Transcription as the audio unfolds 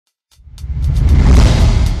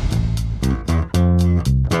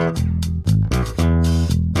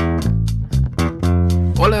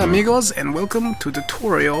amigos, and welcome to a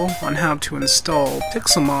tutorial on how to install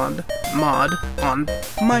Pixelmon mod on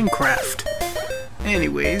Minecraft.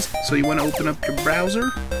 Anyways, so you want to open up your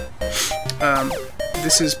browser.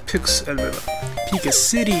 This is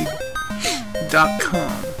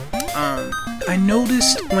Pixelmon.com. I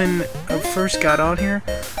noticed when I first got on here,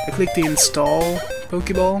 I clicked the install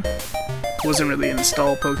Pokeball. It wasn't really an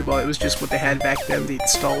install Pokeball, it was just what they had back then, the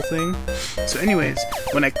install thing. So anyways,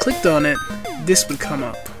 when I clicked on it, this would come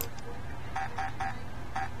up.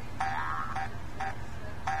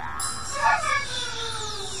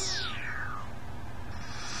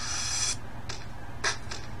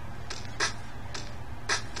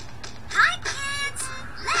 Hi kids,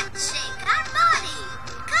 let's shake our body.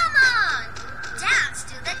 Come on, dance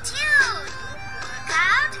to the tune.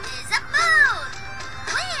 Workout is a boon.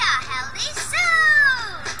 We are healthy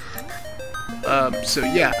soon. So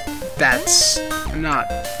yeah, that's not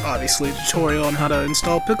obviously a tutorial on how to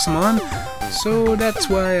install Pixelmon, so that's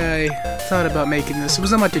why I thought about making this. It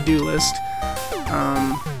was on my to-do list,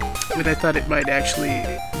 but I thought it might actually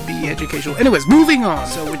be educational. Anyways, moving on.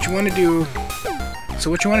 So what you want to do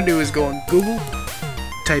is go on Google,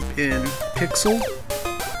 type in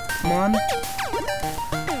Pixelmon,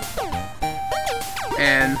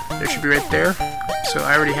 and there should be right there. So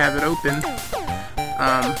I already have it open.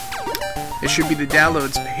 It should be the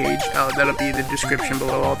downloads page. That'll be the description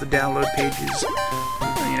below, all the download pages.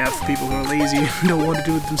 You know, for people who are lazy and don't want to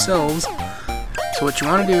do it themselves. So what you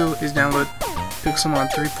want to do is download Pixelmon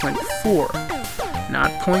 3.4. Not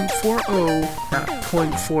 0.40, not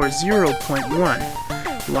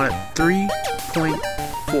 0.40.1. You want it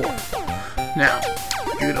 3.4. Now,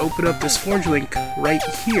 you're going to open up this Forge link right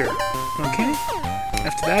here. Okay?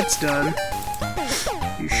 After that's done,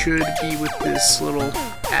 you should be with this little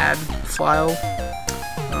add file.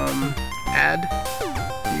 Add.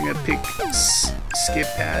 You're gonna pick skip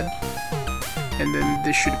add, and then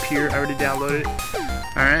this should appear. I already downloaded it.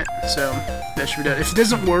 Alright, so that should be done. If it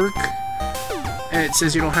doesn't work and it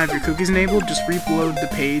says you don't have your cookies enabled, just reload the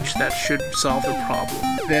page. That should solve the problem.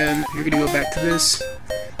 Then you're gonna go back to this,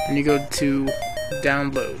 and you go to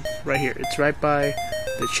download right here. It's right by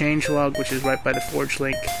the changelog, which is right by the Forge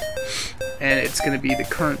link. And it's going to be the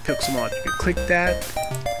current Pixelmon. You can click that.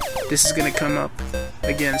 This is going to come up.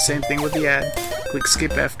 Again, same thing with the ad. Click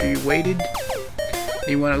skip after you waited.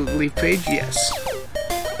 You want to leave page? Yes.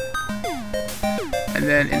 And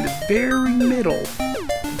then in the very middle,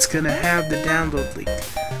 it's going to have the download link.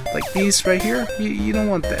 Like these right here, you don't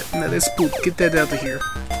want that. No, that's poop. Get that out of here.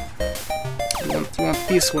 You want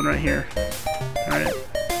this one right here. Alright.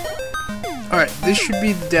 Alright, this should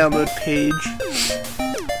be the download page.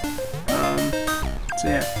 So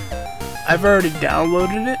yeah, I've already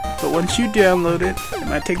downloaded it, but once you download it, it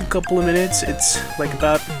might take a couple of minutes. It's like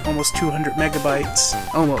about almost 200 megabytes,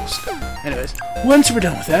 almost. Anyways, once we're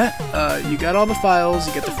done with that, you got all the files,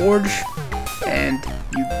 you got the Forge, and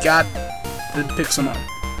you got the Pixelmon.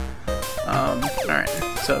 Alright,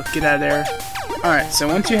 so get out of there. Alright, so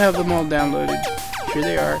once you have them all downloaded, here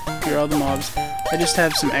they are, here are all the mobs. I just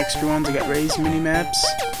have some extra ones. I got Ray's mini-maps,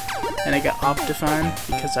 and I got Optifine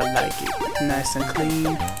because I like it nice and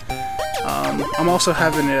clean. I'm also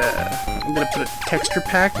having I'm gonna put a texture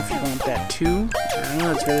pack if you want that too. I don't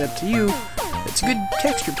know, it's really up to you. It's a good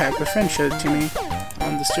texture pack. My friend showed it to me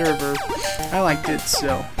on the server. I liked it,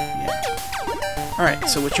 so yeah. Alright,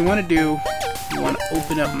 so what you want to do, you want to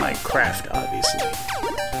open up Minecraft, obviously.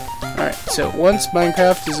 Alright, so once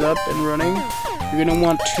Minecraft is up and running, you're gonna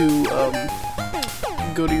want to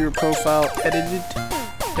go to your profile, edit it,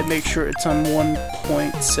 and make sure it's on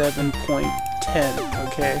 1.7.10,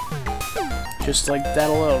 okay? Just like that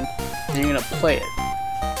alone. And you're gonna play it.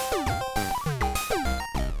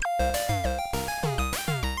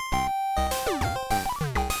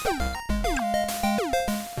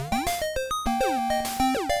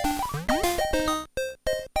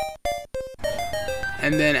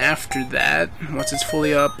 And then after that, once it's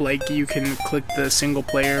fully up, like, you can click the single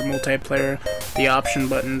player, multiplayer, the option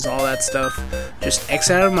buttons, all that stuff. Just X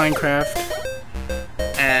out of Minecraft,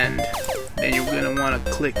 and then you're gonna want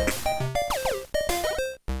to click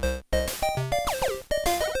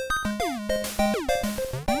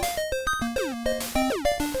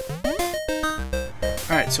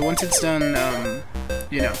Alright, so once it's done,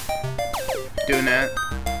 you know, doing that,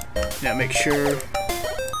 you know, make sure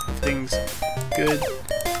everything's good.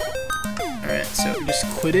 Alright, so just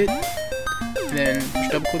quit it, and then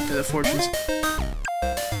just double click to the fortunes.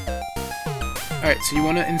 Alright, so you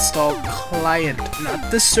want to install client,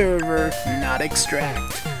 not the server, not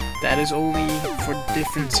extract. That is only for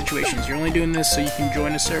different situations. You're only doing this so you can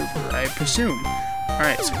join a server, I presume.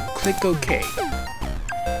 Alright, so click OK.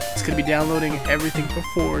 it's going to be downloading everything for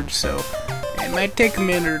Forge, so it might take a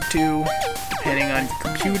minute or two, depending on your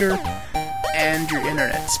computer and your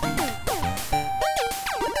internet speed.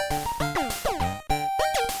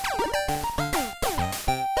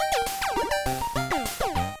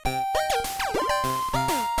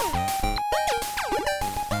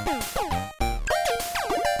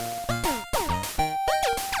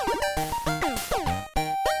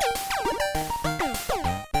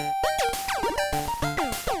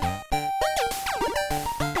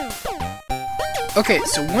 Okay,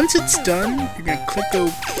 so once it's done, you're gonna click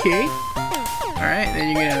OK. Alright,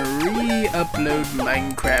 then you're gonna re-upload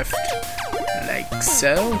Minecraft like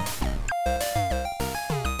so.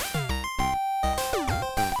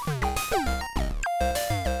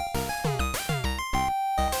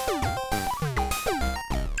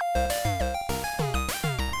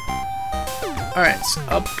 Alright, it's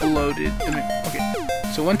uploaded. Okay,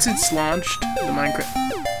 so once it's launched, the Minecraft.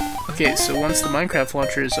 Okay, so once the Minecraft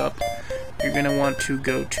launcher is up, you're going to want to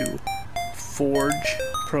go to Forge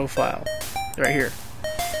Profile, right here.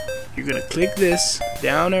 You're going to click this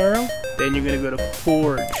down arrow, then you're going to go to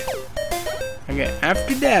Forge. Okay,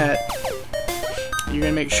 after that, you're going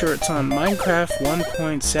to make sure it's on Minecraft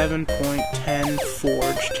 1.7.10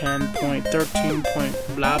 Forge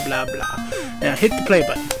 10.13. Blah blah blah. Now hit the play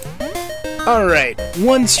button. Alright,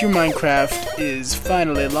 once your Minecraft is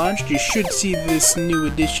finally launched, you should see this new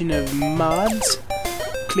edition of mods.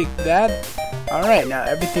 Click that. Alright, now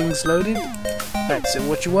everything's loaded. Alright, so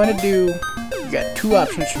what you want to do, you got two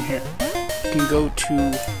options from here. You can go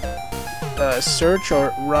to search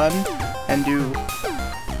or run and do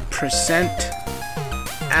percent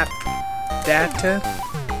app data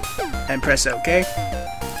and press OK.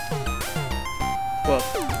 Well,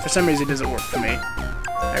 for some reason it doesn't work for me.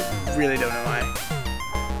 I really don't know why.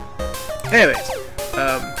 Anyways,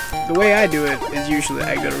 the way I do it is usually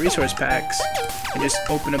I go to resource packs and just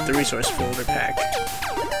open up the resource folder pack.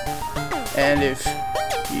 And if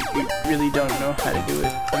you really don't know how to do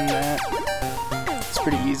it from that, it's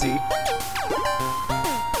pretty easy. I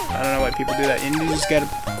don't know why people do that. And you just gotta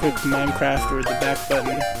click Minecraft or the back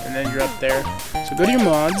button, and then you're up there. So go to your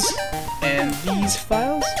mods, and these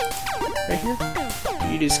files right here,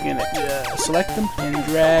 you're just gonna select them and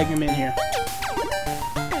drag them in here.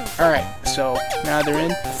 Alright, so now they're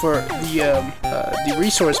in. For the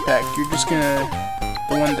resource pack, you're just gonna,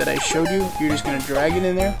 the one that I showed you, you're just gonna drag it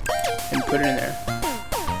in there and put it in there.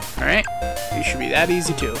 Alright, it should be that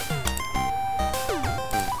easy too.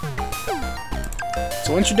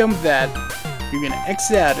 So once you're done with that, you're gonna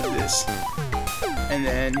exit out of this, and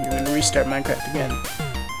then you're gonna restart Minecraft again.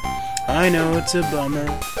 I know it's a bummer.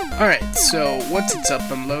 Alright, so once it's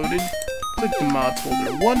up and loaded, click the mods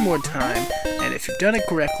folder one more time, and if you've done it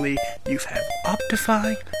correctly, you have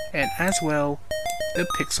Optify, and as well, the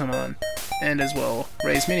Pixelmon, and as well,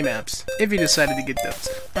 Ray's Minimaps, if you decided to get those.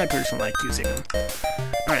 I personally like using them.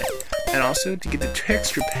 Alright, and also, to get the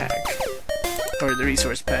texture pack, or the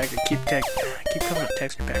resource pack, I keep calling it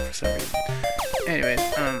texture pack for some reason. Anyways,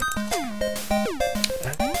 I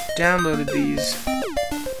downloaded these.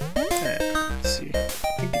 Let's see, I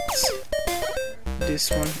think it's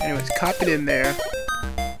this one. Anyways, copy it in there.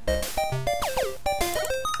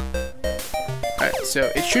 Alright,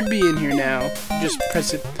 so it should be in here now. Just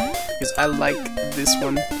press it, because I like this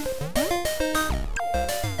one.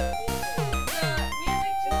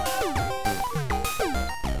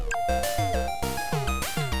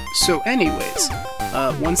 So anyways,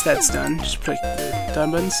 once that's done, just click the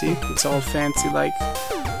done button. See, it's all fancy like.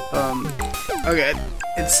 Okay,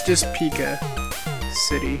 it's just Pika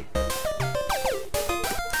City.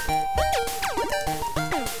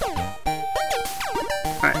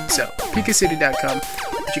 Alright, so PikaCity.com.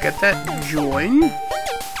 Once you got that, join.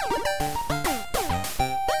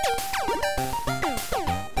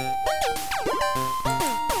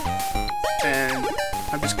 And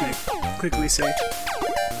I'm just gonna quickly say,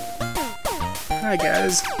 hi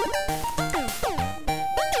guys.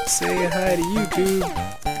 Say hi to YouTube.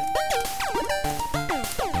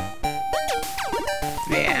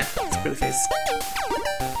 Yeah, it's a pretty face.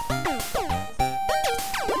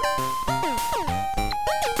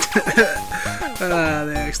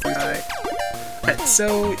 They actually died. Alright,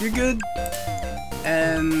 so you're good.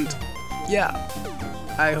 And yeah,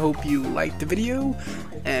 I hope you liked the video,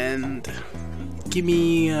 and give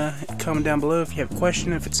me a comment down below if you have a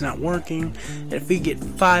question, if it's not working, and if we get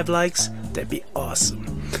 5 likes, that'd be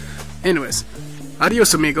awesome. Anyways,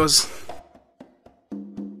 adios amigos.